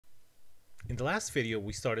In the last video,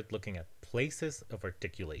 we started looking at places of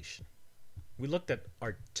articulation. We looked at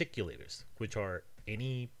articulators, which are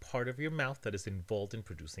any part of your mouth that is involved in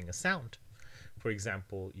producing a sound. For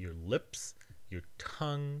example, your lips, your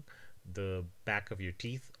tongue, the back of your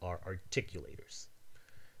teeth are articulators.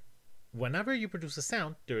 Whenever you produce a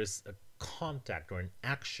sound, there is a contact or an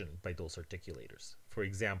action by those articulators. For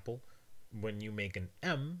example, when you make an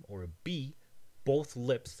M or a B, both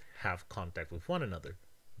lips have contact with one another.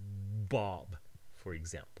 Bob, for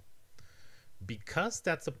example. Because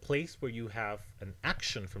that's a place where you have an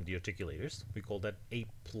action from the articulators, we call that a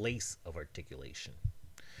place of articulation.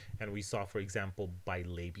 And we saw, for example,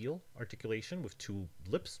 bilabial articulation with two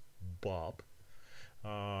lips, Bob.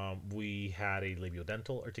 We had a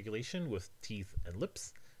labiodental articulation with teeth and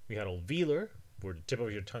lips. We had alveolar, where the tip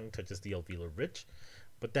of your tongue touches the alveolar ridge.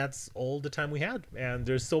 But that's all the time we had. And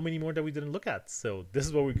there's so many more that we didn't look at. So this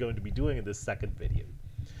is what we're going to be doing in this second video.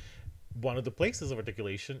 One of the places of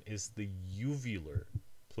articulation is the uvular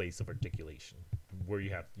place of articulation, where you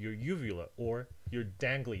have your uvula or your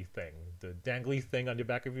dangly thing, the dangly thing on the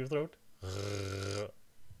back of your throat.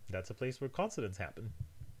 That's a place where consonants happen.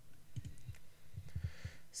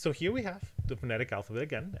 So here we have the phonetic alphabet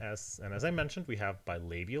again, as I mentioned, we have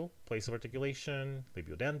bilabial place of articulation,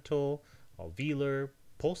 labiodental, alveolar,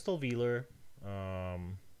 postalveolar,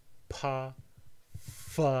 pa,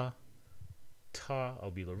 fa, ta,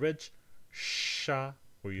 alveolar ridge, sha,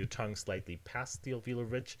 where your tongue slightly past the alveolar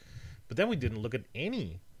ridge. But then we didn't look at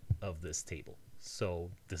any of this table. So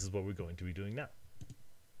this is what we're going to be doing now.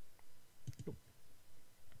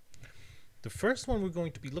 The first one we're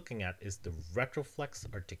going to be looking at is the retroflex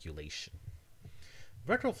articulation.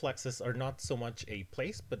 Retroflexes are not so much a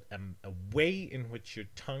place, but a way in which your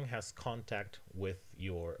tongue has contact with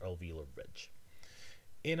your alveolar ridge.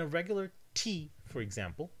 In a regular T, for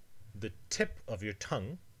example, the tip of your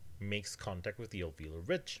tongue makes contact with the alveolar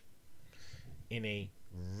ridge. In a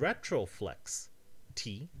retroflex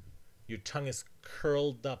T, your tongue is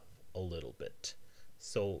curled up a little bit.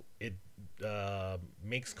 So it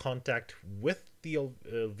makes contact with the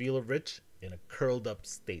alveolar ridge in a curled up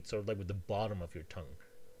state, sort of like with the bottom of your tongue.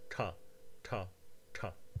 Ta, ta,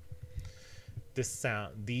 ta.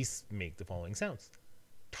 These make the following sounds.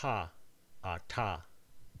 Ta, ta.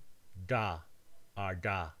 Da,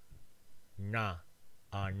 da. Na,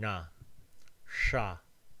 na. Sha,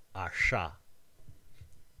 sha.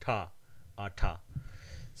 Ta, ta.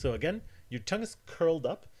 So again, your tongue is curled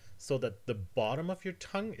up so that the bottom of your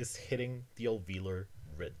tongue is hitting the alveolar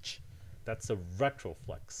ridge. That's a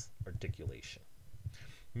retroflex articulation.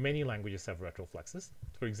 Many languages have retroflexes.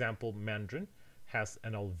 For example, Mandarin has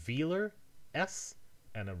an alveolar S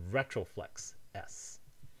and a retroflex S.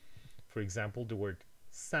 For example, the word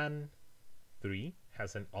san, 3,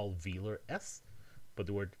 has an alveolar S, but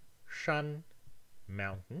the word shan,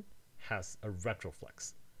 mountain, has a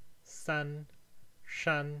retroflex. San,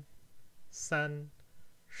 shan, san,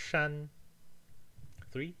 shan,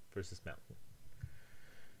 3 versus mountain.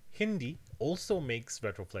 Hindi also makes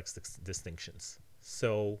retroflex distinctions.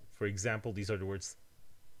 So, for example, these are the words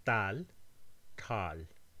tal, tal.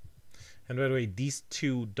 And by the way, these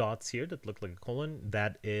two dots here that look like a colon,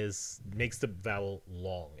 that makes the vowel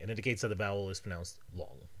long. It indicates that the vowel is pronounced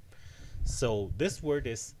long. So this word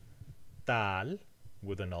is tal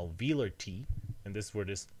with an alveolar T, and this word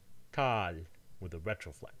is tal with a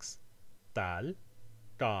retroflex. Tal,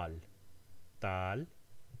 tal, tal,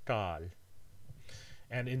 tal.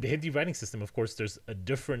 And in the Hindi writing system, of course, there's a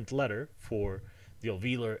different letter for the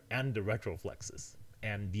alveolar and the retroflexes.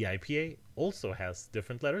 And the IPA also has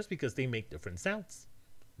different letters because they make different sounds.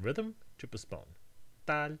 Rhythm to postpone.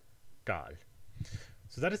 Tal, tal.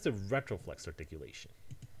 So that is the retroflex articulation.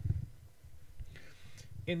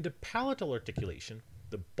 In the palatal articulation,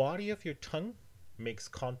 the body of your tongue makes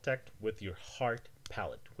contact with your heart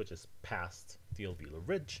palate, which is past the alveolar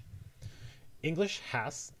ridge. English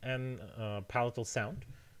has an palatal sound,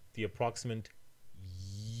 the approximant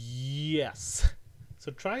yes.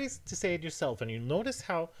 So try to say it yourself, and you notice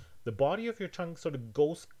how the body of your tongue sort of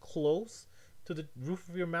goes close to the roof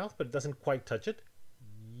of your mouth, but it doesn't quite touch it.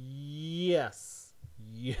 Yes,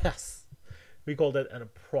 yes. We call that an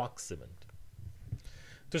approximant.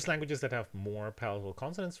 There's languages that have more palatal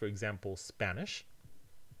consonants. For example, Spanish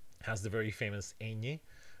has the very famous ñ.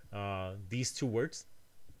 These two words,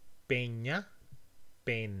 peña,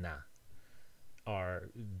 pena, are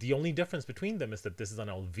the only difference between them is that this is an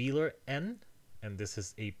alveolar N and this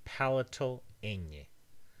is a palatal ñ.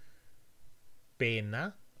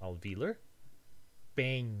 Pena, alveolar,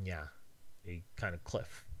 peña, a kind of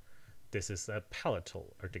cliff. This is a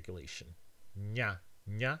palatal articulation. Ña,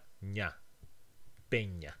 ña, ña.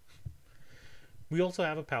 Peña. We also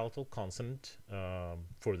have a palatal consonant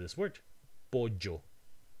for this word, pollo,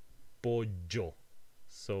 pollo.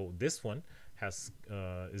 So this one has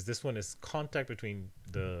is contact between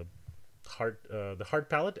the hard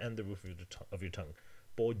palate and the roof of your tongue,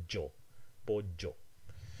 pollo, pollo.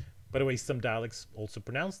 By the way, some dialects also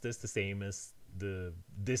pronounce this the same as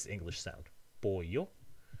this English sound, pollo,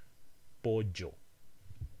 pollo.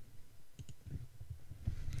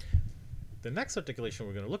 The next articulation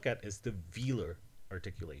we're going to look at is the velar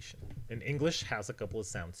articulation. And English has a couple of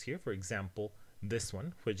sounds here. For example, this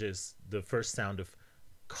one, which is the first sound of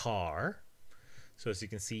car. So as you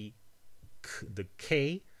can see, the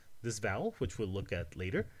K, this vowel, which we'll look at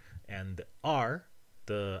later, and the R,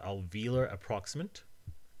 the alveolar approximant,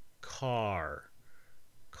 car,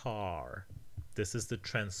 car. This is the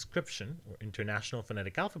transcription, or International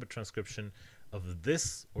Phonetic Alphabet transcription, of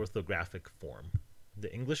this orthographic form,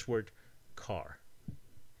 the English word car.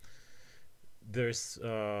 There's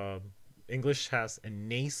English has a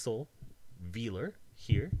nasal velar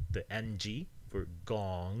here, the NG for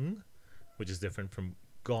gong, which is different from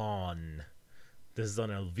gone. This is an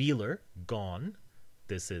alveolar, gone.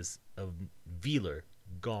 This is a velar,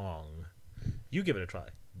 gong. You give it a try.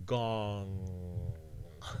 Gong.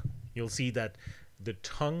 You'll see that the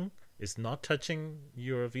tongue is not touching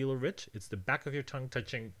your alveolar ridge. It's the back of your tongue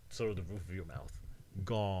touching sort of the roof of your mouth.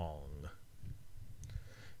 Gong.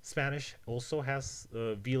 Spanish also has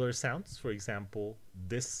velar sounds. For example,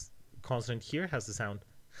 this consonant here has the sound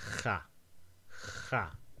ja, ja,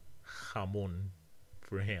 jamón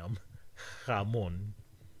for ham, jamón.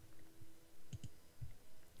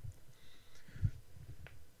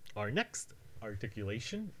 Our next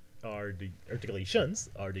articulations are the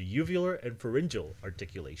uvular and pharyngeal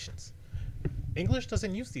articulations. English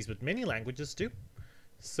doesn't use these, but many languages do.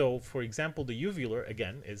 So, for example, the uvular,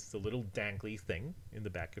 again, is the little dangly thing in the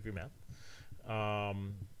back of your mouth.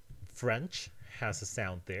 French has a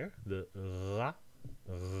sound there, the ra,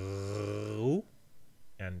 ru,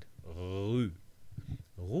 and ru.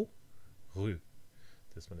 Ru, ru.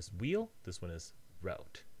 This one is wheel, this one is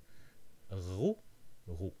route. Ru,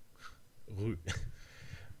 ru, ru.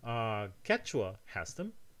 Quechua has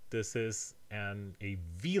them. This is a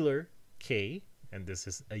velar K, and this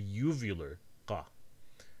is a uvular Ka.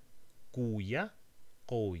 Cuya,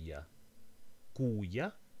 coya,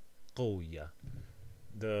 cuya, coya.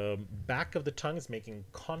 The back of the tongue is making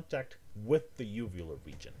contact with the uvular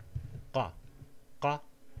region. Ka, ka,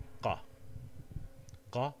 ka.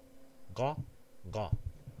 Ga, ga, ga.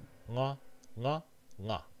 Nga, nga,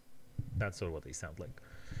 nga. That's sort of what they sound like.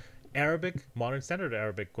 Arabic, modern standard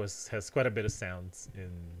Arabic has quite a bit of sounds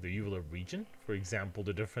in the uvular region. For example,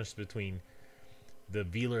 the difference between the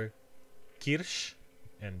velar kirsch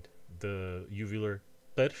and the uvular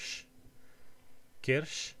kirsch,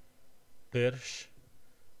 kirsch, kirsch,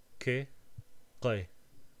 ke, qe,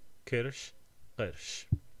 kirsch, kirsch.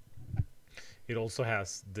 It also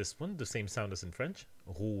has this one, the same sound as in French,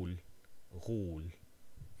 roule, roule,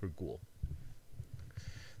 for ghoul.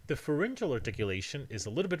 The pharyngeal articulation is a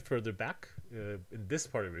little bit further back in this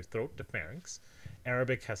part of your throat, the pharynx.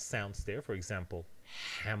 Arabic has sounds there, for example,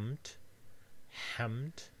 hamd,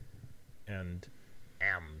 hamd, and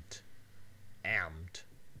amd, amd,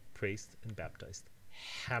 praised and baptized.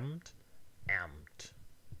 Hamd, amd.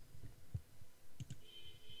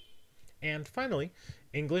 And finally,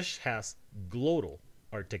 English has glottal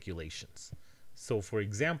articulations. So, for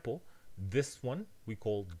example, this one we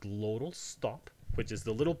call glottal stop, which is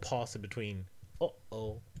the little pause in between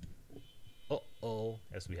uh-oh, uh-oh,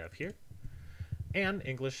 as we have here. And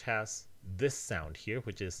English has this sound here,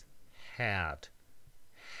 which is had,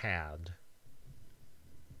 had.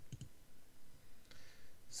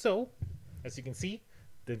 So, as you can see,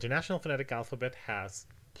 the International Phonetic Alphabet has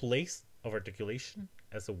place of articulation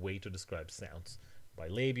as a way to describe sounds.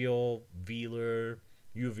 Bilabial, velar,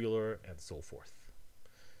 uvular, and so forth.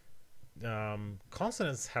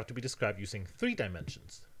 Consonants have to be described using 3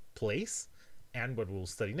 dimensions: place, and what we'll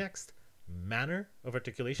study next, manner of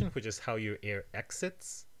articulation, which is how your air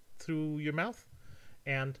exits through your mouth,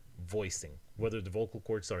 and voicing, whether the vocal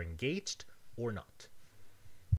cords are engaged or not.